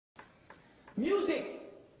music.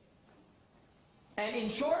 And in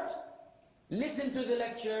short, listen to the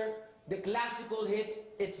lecture, the classical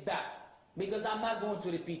hit, it's bad. Because I'm not going to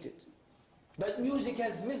repeat it. But music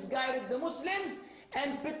has misguided the Muslims,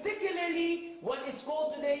 and particularly what is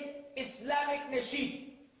called today Islamic nasheed.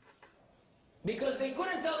 Because they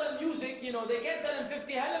couldn't tell them music, they can't tell them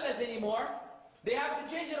 50 halalas anymore. They have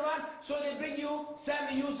to change it around, so they bring you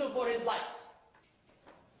Sami Yusuf or his likes.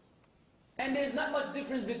 And there's not much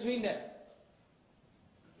difference between them.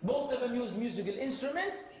 Both of them use musical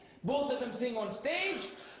instruments, both of them sing on stage,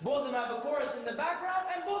 both of them have a chorus in the background,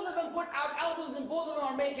 and both of them put out albums, and both of them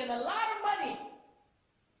are making a lot of money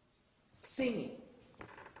singing.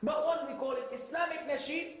 But one, we call it Islamic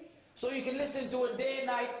nasheed, so you can listen to it day and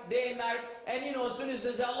night, and as soon as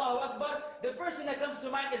there's Allahu Akbar, the first thing that comes to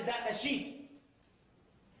mind is that nasheed.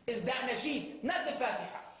 Is that nasheed, not the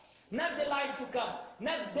Fatiha, not the life to come,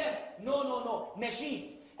 not death, no,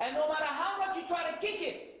 nasheed. And no matter how much you try to kick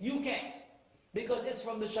it, you can't. Because it's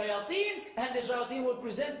from the shayateen, and the shayateen will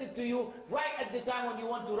present it to you right at the time when you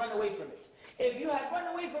want to run away from it. If you had run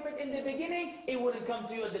away from it in the beginning, it wouldn't come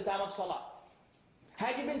to you at the time of salah.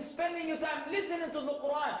 Had you been spending your time listening to the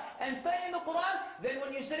Quran and studying the Quran, then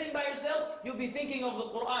when you're sitting by yourself, you'll be thinking of the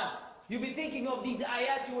Quran. You'll be thinking of these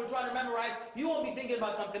ayat you were trying to memorize. You won't be thinking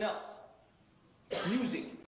about something else. Music.